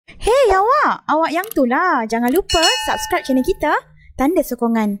awak yang tu lah. Jangan lupa subscribe channel kita. Tanda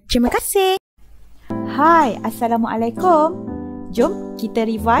sokongan. Terima kasih. Hai, Assalamualaikum. Jom kita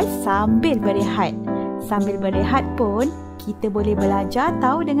revise sambil berehat. Sambil berehat pun, kita boleh belajar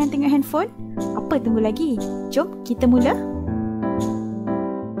tahu dengan tengok handphone. Apa tunggu lagi? Jom kita mula.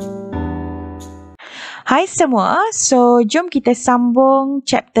 Hai semua, so jom kita sambung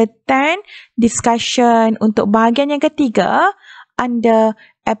chapter 10, discussion untuk bahagian yang ketiga under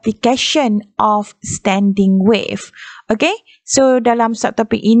application of standing wave. Okay, so dalam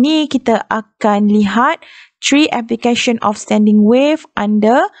subtopik ini kita akan lihat 3 application of standing wave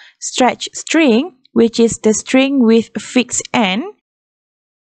under stretch string, which is the string with fixed end.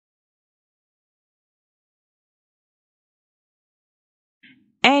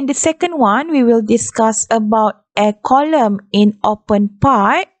 And the second one, we will discuss about a column in open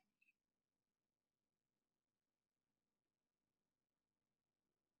part.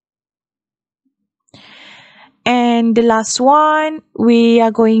 And the last one, we are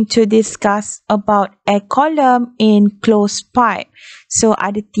going to discuss about a column in closed pipe. So,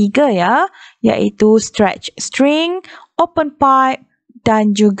 ada 3 ya, iaitu stretch string, open pipe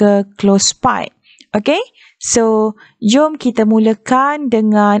dan juga closed pipe. Okay, so jom kita mulakan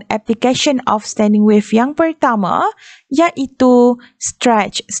dengan application of standing wave yang pertama, iaitu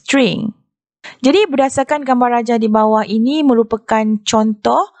stretch string. Jadi, berdasarkan gambar rajah di bawah ini merupakan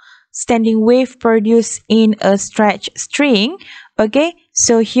contoh standing wave produced in a stretch string. Okay,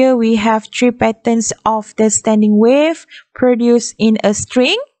 so here we have 3 patterns of the standing wave produced in a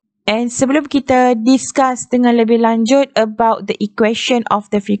string. And sebelum kita discuss dengan lebih lanjut about the equation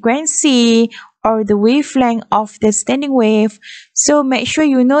of the frequency or the wavelength of the standing wave, so make sure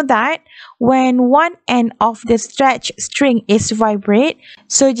you know that when one end of the stretch string is vibrate,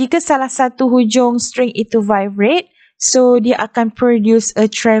 so jika salah satu hujung string itu vibrate, so dia akan produce a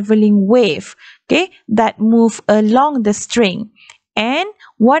travelling wave, okay, that move along the string. And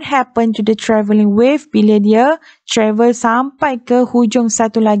what happened to the travelling wave bila dia travel sampai ke hujung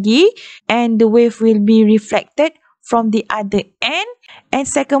satu lagi, and the wave will be reflected from the other end. And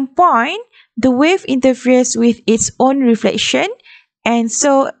second point, the wave interferes with its own reflection, and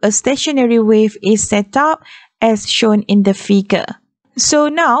so a stationary wave is set up as shown in the figure. So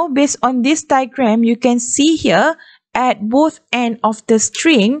now, based on this diagram, you can see here at both ends of the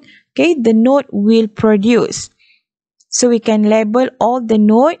string, okay, the note will produce. So we can label all the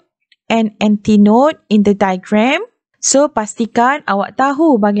note and anti-note in the diagram. So pastikan awak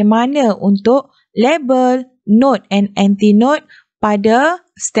tahu bagaimana untuk label note and anti-note pada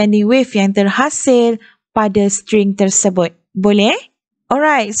standing wave yang terhasil pada string tersebut. Boleh?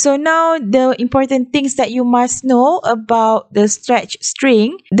 Alright, so now the important things that you must know about the stretch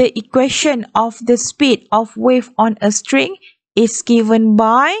string. The equation of the speed of wave on a string is given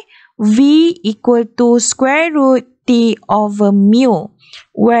by V equal to square root T over mu,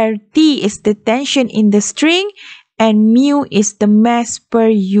 where T is the tension in the string and mu is the mass per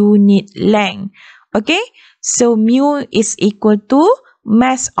unit length. Okay, so mu is equal to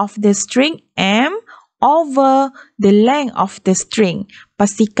mass of the string M over the length of the string.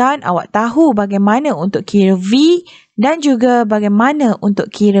 Pastikan awak tahu bagaimana untuk kira V dan juga bagaimana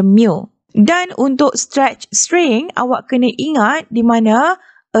untuk kira mu. Dan untuk stretch string, awak kena ingat di mana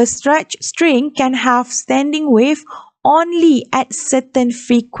a stretch string can have standing wave only at certain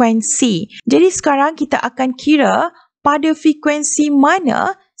frequency. Jadi sekarang kita akan kira pada frekuensi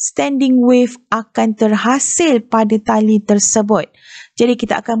mana standing wave akan terhasil pada tali tersebut. Jadi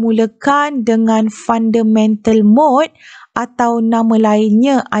kita akan mulakan dengan fundamental mode atau nama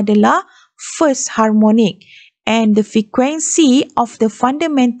lainnya adalah first harmonic. And the frequency of the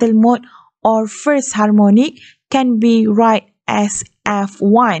fundamental mode or first harmonic can be write as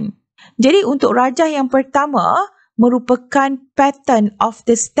F1. Jadi untuk rajah yang pertama merupakan pattern of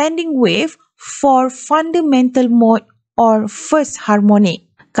the standing wave for fundamental mode or first harmonic.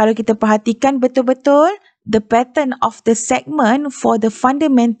 Kalau kita perhatikan betul-betul, the pattern of the segment for the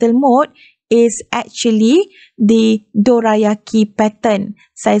fundamental mode is actually the dorayaki pattern.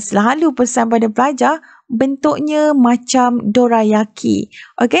 Saya selalu pesan pada pelajar, bentuknya macam dorayaki.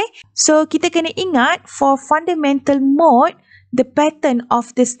 Okay, so kita kena ingat for fundamental mode, the pattern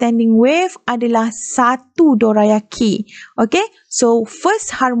of the standing wave adalah satu dorayaki. Okay, so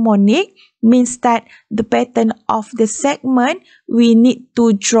first harmonic means that the pattern of the segment we need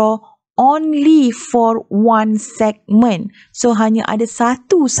to draw only for one segment. So hanya ada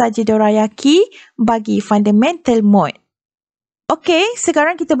satu saja dorayaki bagi fundamental mode. Okay,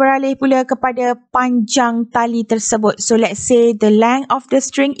 sekarang kita beralih pula kepada panjang tali tersebut. So let's say the length of the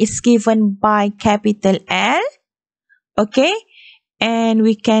string is given by capital L. Okay, and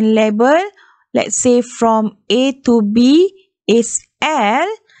we can label, let's say from A to B is L.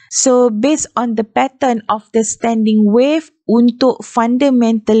 So based on the pattern of the standing wave untuk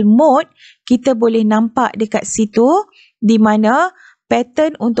fundamental mode, kita boleh nampak dekat situ di mana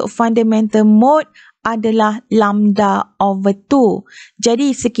pattern untuk fundamental mode adalah lambda over 2.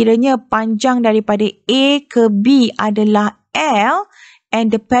 Jadi sekiranya panjang daripada A ke B adalah L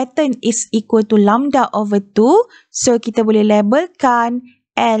and the pattern is equal to lambda over 2, so kita boleh labelkan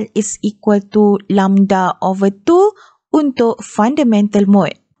L is equal to lambda over 2 untuk fundamental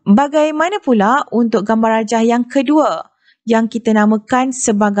mode. Bagaimana pula untuk gambar rajah yang kedua yang kita namakan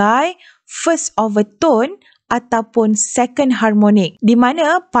sebagai first overtone ataupun second harmonic, di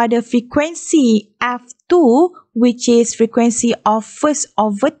mana pada frekuensi F2, which is frequency of first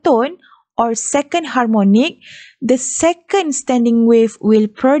overtone or second harmonic, the second standing wave will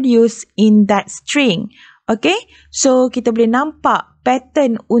produce in that string. Okay, so kita boleh nampak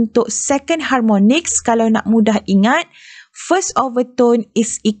pattern untuk second harmonics. Kalau nak mudah ingat, first overtone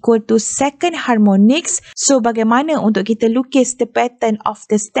is equal to second harmonics. So bagaimana untuk kita lukis the pattern of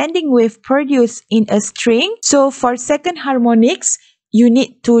the standing wave produced in a string? So for second harmonics, you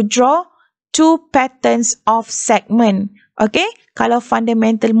need to draw two patterns of segment. Okay, kalau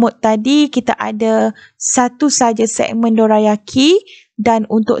fundamental mode tadi kita ada satu saja segmen dorayaki, dan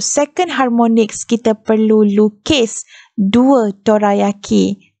untuk second harmonics kita perlu lukis dua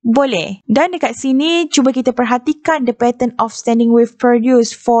dorayaki. Boleh. Dan dekat sini cuba kita perhatikan the pattern of standing wave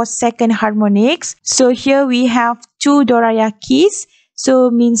produced for second harmonics. So here we have two dorayakis. So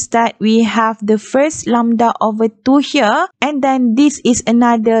means that we have the first lambda over 2 here, and then this is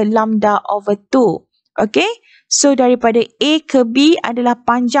another lambda over 2. Okay? So daripada A ke B adalah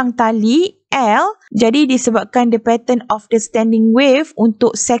panjang tali L. Jadi disebabkan the pattern of the standing wave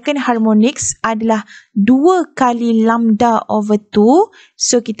untuk second harmonics adalah 2 kali lambda over 2.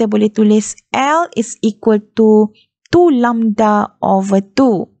 So kita boleh tulis L is equal to 2 lambda over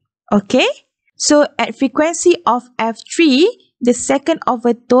 2. Okay? So at frequency of F3, the second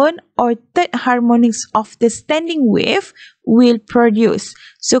overtone or third harmonics of the standing wave will produce.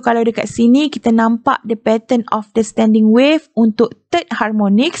 So kalau dekat sini kita nampak the pattern of the standing wave untuk third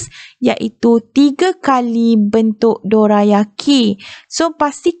harmonics iaitu 3 kali bentuk dorayaki. So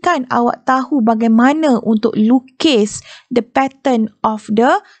pastikan awak tahu bagaimana untuk lukis the pattern of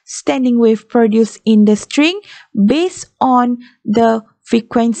the standing wave produced in the string based on the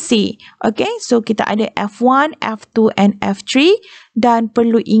frequency. Okay, so kita ada F1, F2 and F3, dan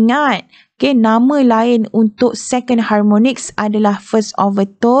perlu ingat, okay, nama lain untuk second harmonics adalah first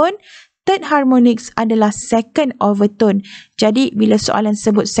overtone, third harmonics adalah second overtone. Jadi bila soalan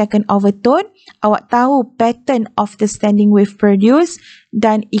sebut second overtone, awak tahu pattern of the standing wave produced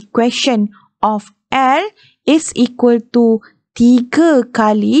dan equation of L is equal to 3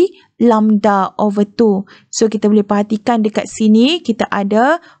 kali lambda over 2. So kita boleh perhatikan dekat sini kita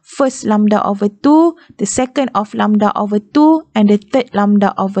ada first lambda over 2, the second of lambda over 2 and the third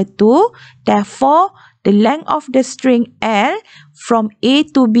lambda over 2. Therefore, the length of the string L from A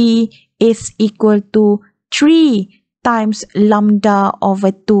to B is equal to 3 times lambda over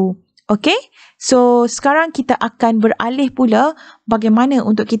 2. Okay? So sekarang kita akan beralih pula bagaimana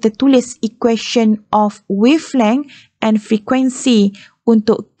untuk kita tulis equation of wavelength and frequency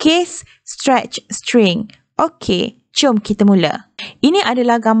untuk case stretch string. Okay, jom kita mula. Ini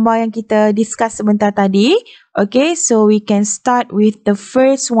adalah gambar yang kita discuss sebentar tadi. Okay, so we can start with the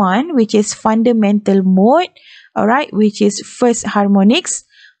first one, which is fundamental mode. Alright, which is first harmonics.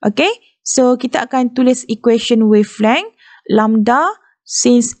 Okay, so kita akan tulis equation wavelength lambda.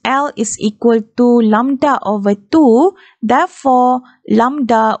 Since L is equal to lambda over 2, therefore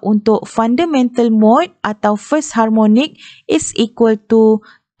lambda untuk fundamental mode atau first harmonic is equal to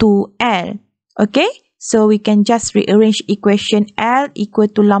 2L. Okay, so we can just rearrange equation L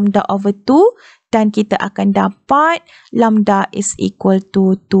equal to lambda over 2 dan kita akan dapat lambda is equal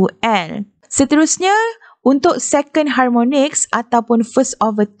to 2L. Seterusnya, untuk second harmonics ataupun first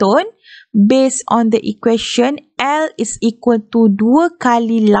overtone, based on the equation L is equal to 2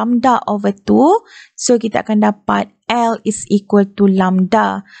 kali lambda over 2. So kita akan dapat L is equal to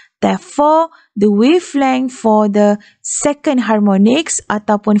lambda. Therefore, the wavelength for the second harmonics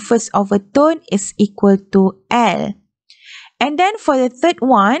ataupun first overtone is equal to L. And then for the third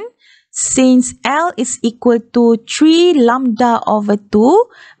one, since L is equal to 3 lambda over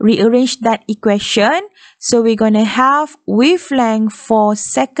 2, rearrange that equation. So we're going to have wavelength for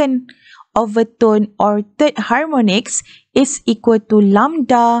second overtone or third harmonics is equal to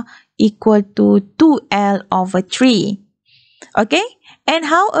lambda equal to 2L over 3. Okay? And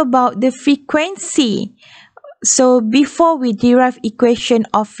how about the frequency? So before we derive equation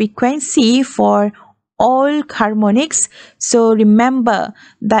of frequency for all harmonics, so remember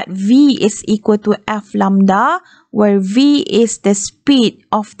that V is equal to F lambda, where V is the speed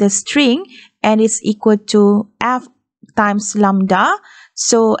of the string and is equal to F times lambda.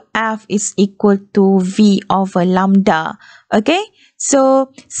 So F is equal to V over lambda. Okay,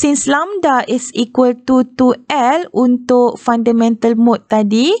 so since lambda is equal to 2L untuk fundamental mode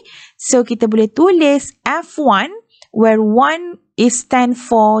tadi, so kita boleh tulis F1 where 1 is stand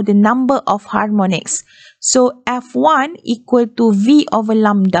for the number of harmonics. So F1 equal to V over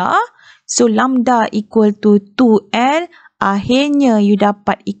lambda. So lambda equal to 2L. Akhirnya you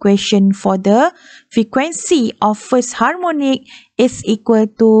dapat equation for the frequency of first harmonic is equal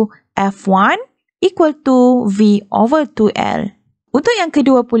to F1 equal to V over 2L. Untuk yang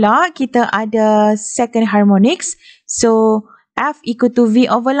kedua pula, kita ada second harmonics. So F equal to V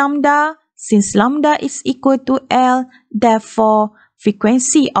over lambda. Since lambda is equal to L, therefore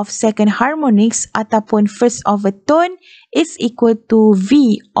frequency of second harmonics ataupun first overtone is equal to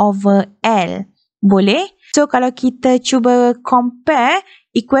V over L. Boleh? So kalau kita cuba compare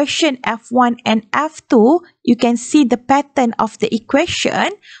equation F1 and F2, you can see the pattern of the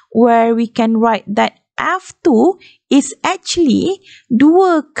equation where we can write that F2 is actually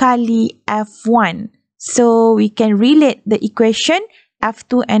 2 kali F1. So we can relate the equation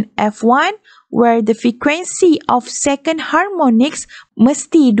F2 and F1 where the frequency of second harmonics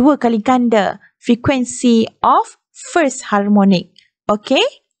mesti 2 kali ganda frequency of first harmonic. Okay?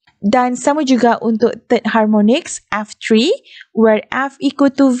 Dan sama juga untuk third harmonics F3 where F equal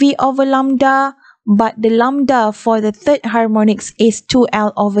to V over lambda, but the lambda for the third harmonics is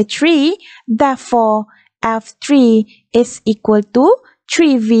 2L over 3. Therefore, F3 is equal to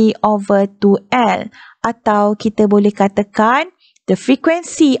 3V over 2L. Atau kita boleh katakan the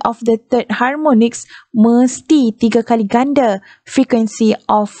frequency of the third harmonics mesti 3 kali ganda frequency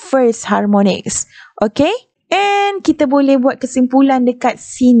of first harmonics. Okay? And kita boleh buat kesimpulan dekat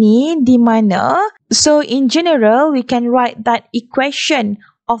sini di mana, so in general we can write that equation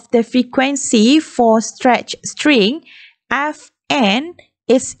of the frequency for stretch string Fn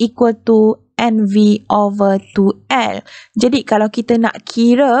is equal to Nv over 2L. Jadi kalau kita nak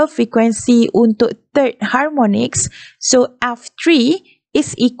kira frekuensi untuk third harmonics, so F3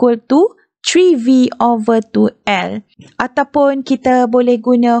 is equal to 3V over 2L. Ataupun kita boleh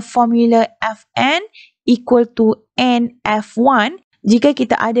guna formula Fn equal to NF1 jika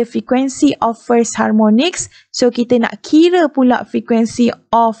kita ada frekuensi of first harmonics. So kita nak kira pula frekuensi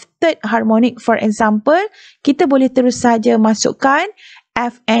of third harmonic, for example, kita boleh terus saja masukkan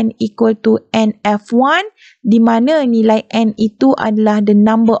Fn equal to NF1 di mana nilai N itu adalah the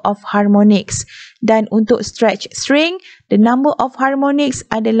number of harmonics. Dan untuk stretch string, the number of harmonics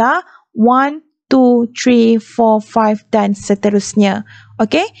adalah 1, 2, 3, 4, 5 dan seterusnya.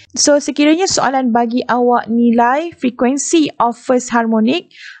 Okay, so sekiranya soalan bagi awak nilai frekuensi of first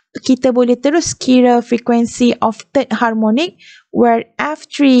harmonic, kita boleh terus kira frekuensi of third harmonic where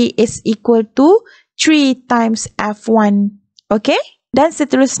F3 is equal to 3 times F1. Okay, dan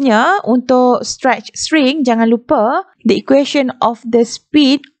seterusnya untuk stretch string, jangan lupa the equation of the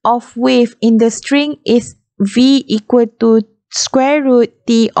speed of wave in the string is V equal to square root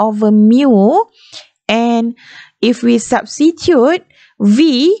T over mu, and if we substitute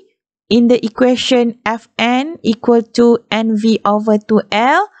V in the equation Fn equal to Nv over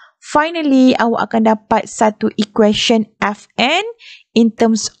 2L, finally awak akan dapat satu equation Fn in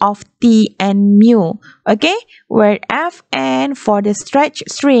terms of T and mu. Okay, where Fn for the stretch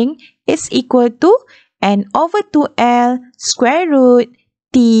string is equal to N over 2L square root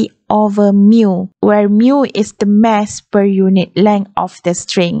T over mu, where mu is the mass per unit length of the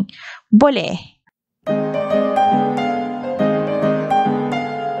string. Boleh?